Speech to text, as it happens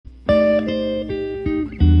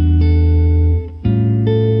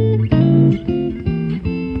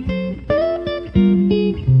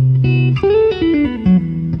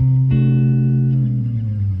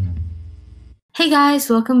guys,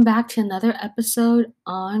 welcome back to another episode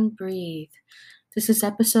on Breathe. This is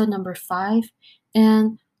episode number 5,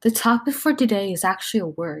 and the topic for today is actually a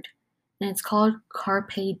word, and it's called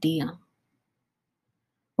Carpe Diem.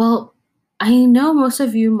 Well, I know most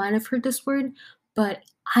of you might have heard this word, but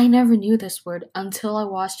I never knew this word until I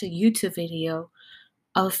watched a YouTube video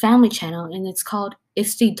of a family channel, and it's called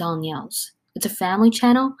It's the Danielles. It's a family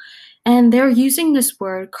channel, and they're using this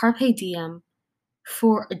word, Carpe Diem,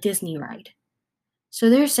 for a Disney ride. So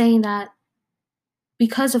they're saying that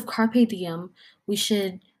because of Carpe Diem, we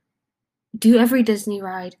should do every Disney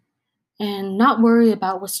ride and not worry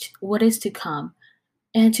about what is to come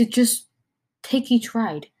and to just take each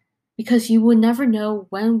ride because you will never know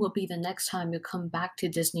when will be the next time you come back to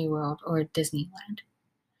Disney World or Disneyland.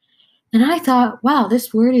 And I thought, wow,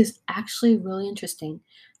 this word is actually really interesting.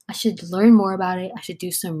 I should learn more about it. I should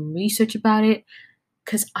do some research about it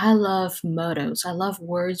because I love mottos. I love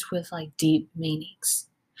words with like deep meanings.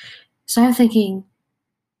 So I'm thinking,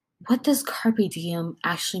 what does Carpe Diem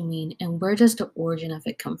actually mean and where does the origin of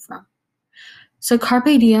it come from? So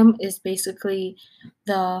Carpe Diem is basically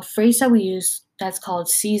the phrase that we use that's called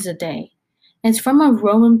seize a day. And it's from a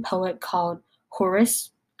Roman poet called Horace.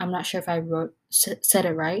 I'm not sure if I said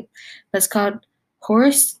it right, but it's called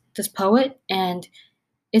Horace, this poet, and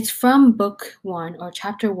it's from book 1 or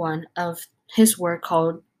chapter 1 of his work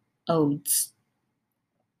called Odes.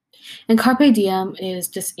 And Carpe Diem is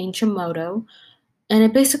this ancient motto, and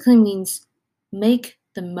it basically means make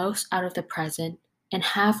the most out of the present and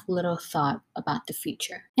have little thought about the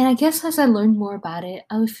future. And I guess as I learned more about it,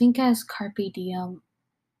 I would think as Carpe Diem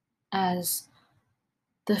as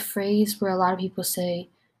the phrase where a lot of people say,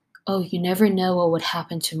 oh, you never know what would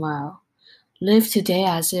happen tomorrow. Live today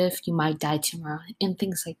as if you might die tomorrow, and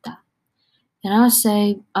things like that. And I would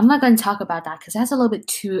say, I'm not going to talk about that because that's a little bit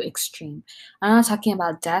too extreme. I'm not talking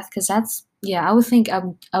about death because I would think I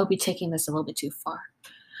would be taking this a little bit too far.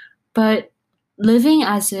 But living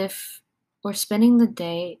as if we're spending the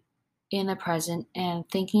day in the present and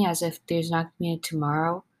thinking as if there's not going to be a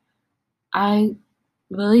tomorrow, I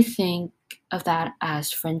really think of that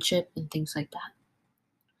as friendship and things like that.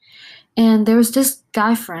 And there was this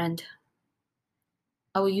guy friend,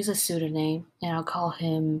 I will use a pseudonym and I'll call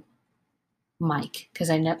him Mike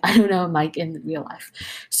because I don't know Mike in real life.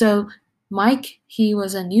 So Mike, he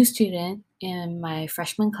was a new student in my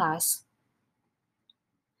freshman class.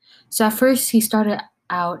 So at first he started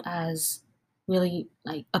out as really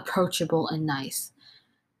like approachable and nice.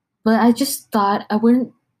 But I just thought I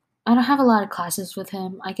don't have a lot of classes with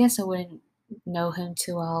him. I guess I wouldn't know him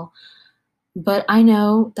too well. But I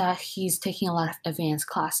know that he's taking a lot of advanced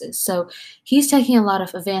classes. So he's taking a lot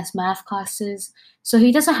of advanced math classes. So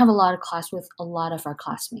he doesn't have a lot of class with a lot of our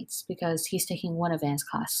classmates because he's taking one advanced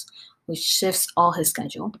class, which shifts all his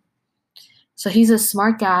schedule. So he's a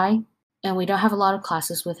smart guy, and we don't have a lot of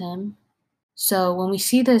classes with him. So when we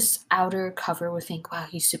see this outer cover, we think, wow,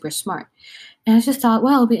 he's super smart. And I just thought,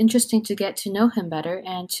 well, it'll be interesting to get to know him better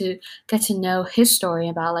and to get to know his story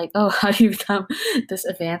about like, oh, how do you become this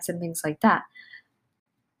advanced and things like that.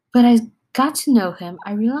 But I got to know him,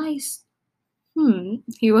 I realized,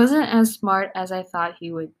 he wasn't as smart as I thought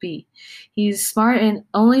he would be. He's smart in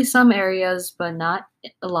only some areas, but not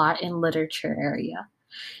a lot in literature area.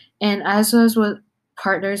 And as I was with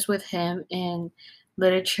partners with him in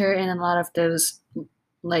literature and a lot of those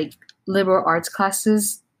like liberal arts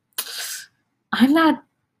classes, I'm that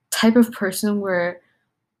type of person where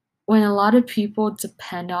when a lot of people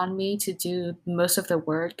depend on me to do most of the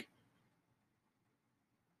work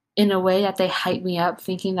in a way that they hype me up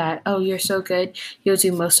thinking that, oh, you're so good, you'll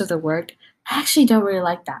do most of the work, I actually don't really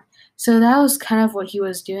like that. So that was kind of what he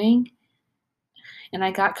was doing, and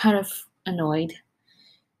I got kind of annoyed.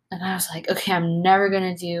 And I was like, okay, I'm never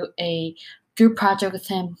going to do a group project with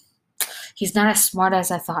him. He's not as smart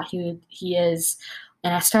as I thought he is.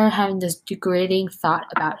 And I started having this degrading thought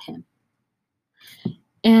about him.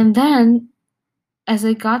 And then, as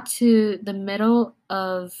I got to the middle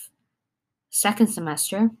of second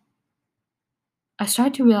semester, I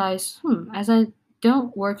started to realize, as I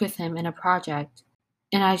don't work with him in a project,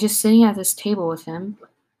 and I just sitting at this table with him,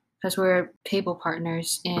 because we're table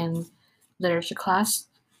partners in literature class,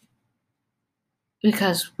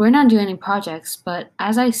 because we're not doing any projects, but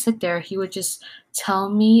as I sit there, he would just tell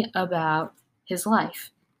me about his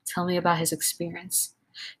life, tell me about his experience.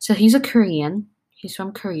 So he's a Korean, he's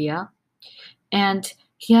from Korea, and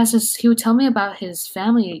he would tell me about his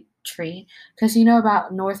family tree, because you know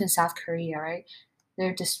about North and South Korea, right?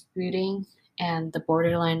 They're disputing and the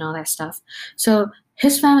borderline and all that stuff. So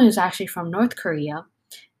his family was actually from North Korea,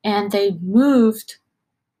 and they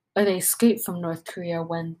escaped from North Korea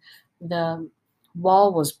when the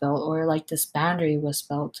wall was built, or like this boundary was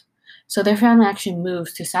built. So their family actually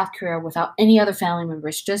moved to South Korea without any other family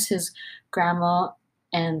members, just his grandma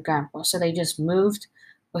and grandpa. So they just moved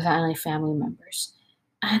without any family members.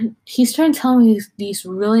 And he started telling me these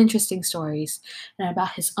really interesting stories and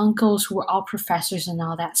about his uncles who were all professors and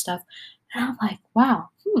all that stuff. And I'm like, wow,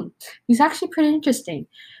 he's actually pretty interesting.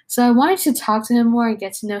 So I wanted to talk to him more and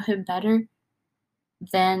get to know him better.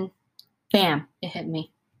 Then, bam, it hit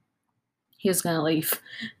me. He was going to leave.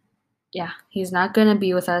 Yeah, he's not going to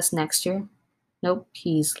be with us next year. Nope,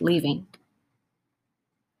 he's leaving.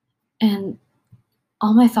 And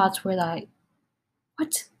all my thoughts were like,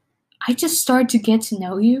 what? I just started to get to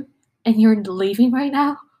know you and you're leaving right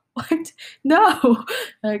now? What? No.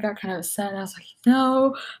 And I got kind of upset. I was like,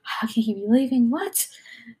 no, how can he be leaving? What?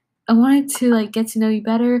 I wanted to like get to know you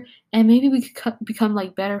better and maybe we could become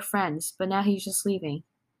like better friends, but now he's just leaving.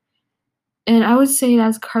 And I would say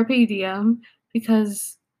that's Carpe Diem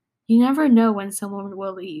because you never know when someone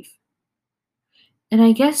will leave. And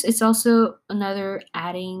I guess it's also another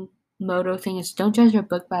adding motto thing is don't judge a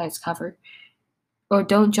book by its cover, or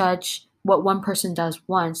don't judge what one person does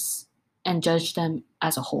once and judge them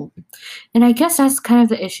as a whole. And I guess that's kind of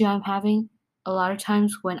the issue I'm having a lot of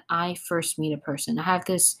times when I first meet a person. I have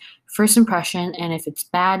this first impression, and if it's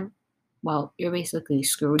bad, well, you're basically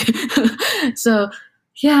screwed. So,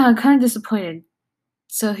 yeah, I'm kind of disappointed.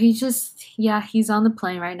 So he's on the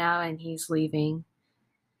plane right now and he's leaving.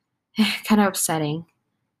 Kind of upsetting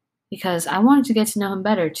because I wanted to get to know him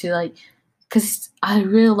better too, like, because I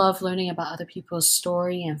really love learning about other people's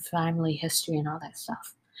story and family history and all that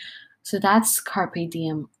stuff. So that's Carpe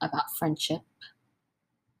Diem about friendship.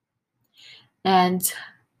 And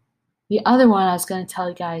the other one I was going to tell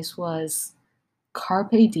you guys was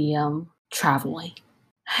Carpe Diem traveling.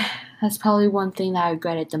 That's probably one thing that I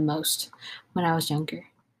regretted the most when I was younger.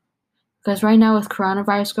 Because right now with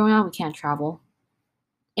coronavirus going on, we can't travel.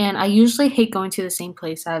 And I usually hate going to the same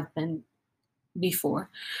place I've been before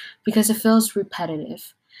because it feels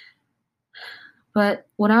repetitive. But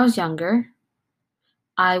when I was younger,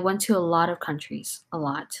 I went to a lot of countries, a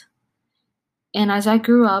lot. And as I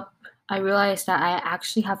grew up, I realized that I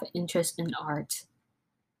actually have an interest in art.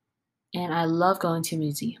 And I love going to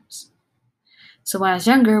museums. So when I was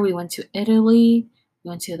younger, we went to Italy, we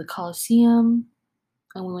went to the Colosseum,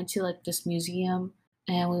 and we went to like this museum.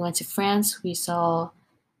 And we went to France, we saw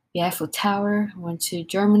the Eiffel Tower, we went to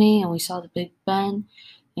Germany, and we saw the Big Ben.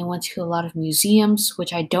 And went to a lot of museums,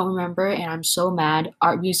 which I don't remember, and I'm so mad.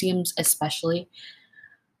 Art museums, especially.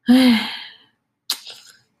 I'm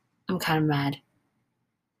kind of mad.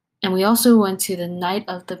 And we also went to the night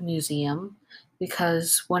of the museum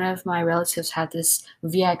because one of my relatives had this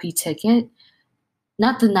VIP ticket.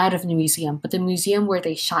 Not the night of the museum, but the museum where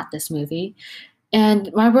they shot this movie.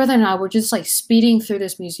 And my brother and I were just like speeding through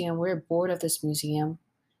this museum. We were bored of this museum.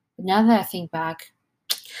 But now that I think back,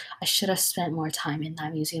 I should have spent more time in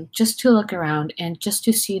that museum just to look around and just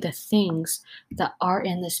to see the things that are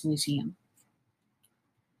in this museum.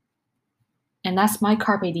 And that's my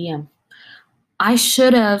Carpe Diem. I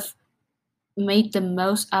should have made the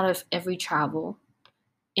most out of every travel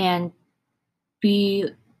and be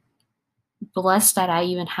blessed that I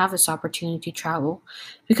even have this opportunity to travel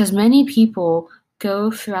because many people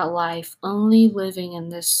go throughout life only living in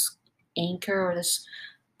this anchor or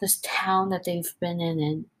this town that they've been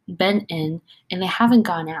in and they haven't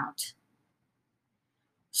gone out.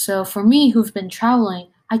 So for me who've been traveling,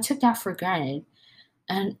 I took that for granted.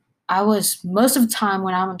 And I was most of the time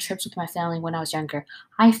when I'm on trips with my family when I was younger,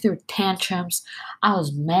 I threw tantrums. I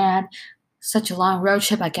was mad. Such a long road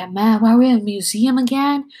trip, I get mad. Why are we in a museum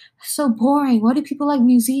again? It's so boring. Why do people like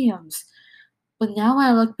museums? But now when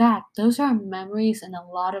I look back, those are memories in a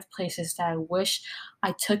lot of places that I wish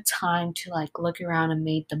I took time to like look around and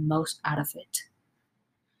made the most out of it.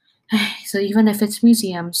 So even if it's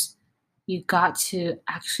museums, you got to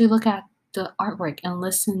actually look at the artwork and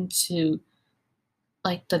listen to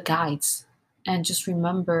like the guides and just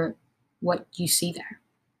remember what you see there.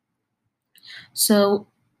 So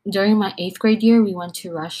during my 8th grade year, we went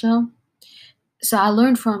to Russia. So I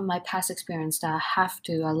learned from my past experience that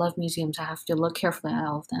I love museums, I have to look carefully at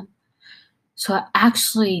all of them. So I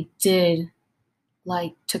actually did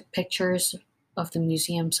like took pictures of the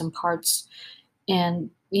museum, some parts. And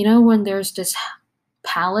you know when there's this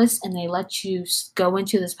palace and they let you go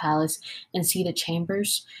into this palace and see the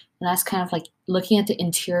chambers, and that's kind of like looking at the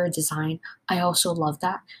interior design. I also love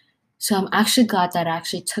that. So I'm actually glad that I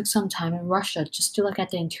actually took some time in Russia just to look at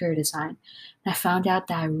the interior design. And I found out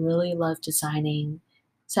that I really love designing.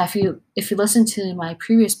 So if you listen to my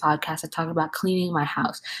previous podcast, I talked about cleaning my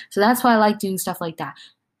house. So that's why I like doing stuff like that.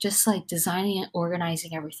 just like designing and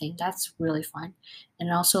organizing everything. That's really fun.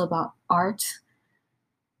 And also about art.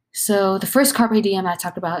 So the first Carpe Diem I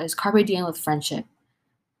talked about is Carpe Diem with friendship.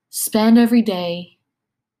 Spend every day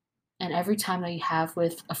and every time that you have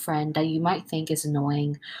with a friend that you might think is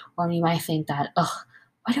annoying, or you might think that, ugh,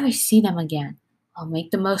 why do I see them again? I'll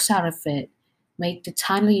make the most out of it. Make the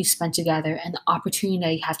time that you spend together and the opportunity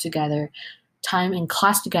that you have together, time in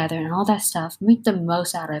class together and all that stuff, make the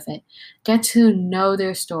most out of it. Get to know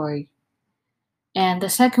their story. And the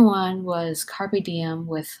second one was Carpe Diem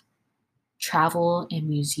with travel and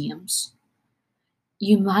museums.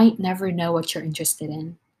 You might never know what you're interested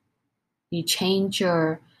in. You change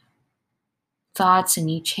your thoughts and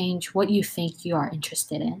you change what you think you are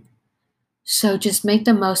interested in. So just make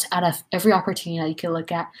the most out of every opportunity that you can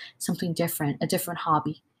look at something different, a different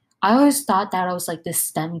hobby. I always thought that I was like this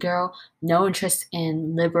STEM girl, no interest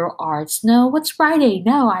in liberal arts. No, what's writing?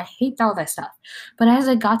 No, I hate all that stuff. But as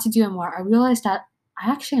I got to do it more, I realized that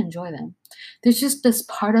I actually enjoy them. There's just this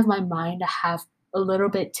part of my mind that have a little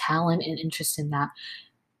bit talent and interest in that.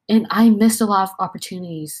 And I missed a lot of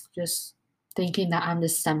opportunities just thinking that I'm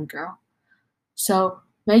this STEM girl. So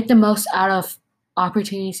make the most out of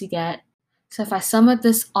opportunities you get. So if I sum up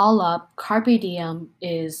this all up, Carpe Diem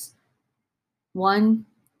is one,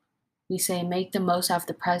 we say make the most out of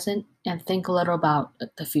the present and think a little about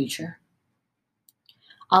the future.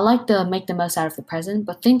 I like to make the most out of the present,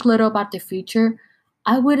 but think little about the future.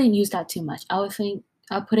 I wouldn't use that too much. I'll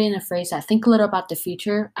put it in a phrase that think a little about the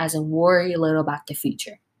future as in worry a little about the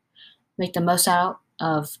future. Make the most out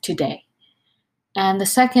of today. And the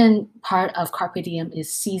second part of Carpe Diem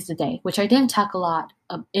is seize the day, which I didn't talk a lot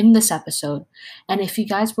in this episode. And if you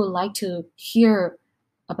guys would like to hear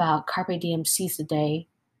about Carpe Diem seize the day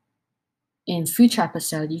in future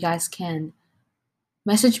episode, you guys can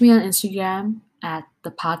message me on Instagram at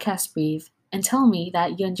the podcast Breathe and tell me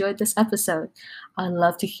that you enjoyed this episode. I'd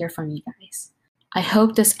love to hear from you guys. I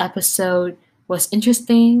hope this episode was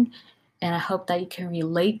interesting, and I hope that you can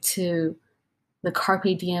relate to the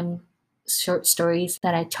Carpe Diem short stories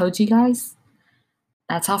that I told you guys.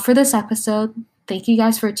 That's all for this episode. Thank you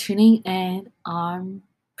guys for tuning in on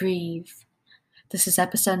Breathe. This is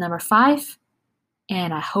episode number 5,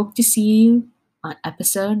 and I hope to see you on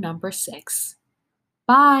episode number 6.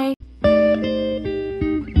 Bye!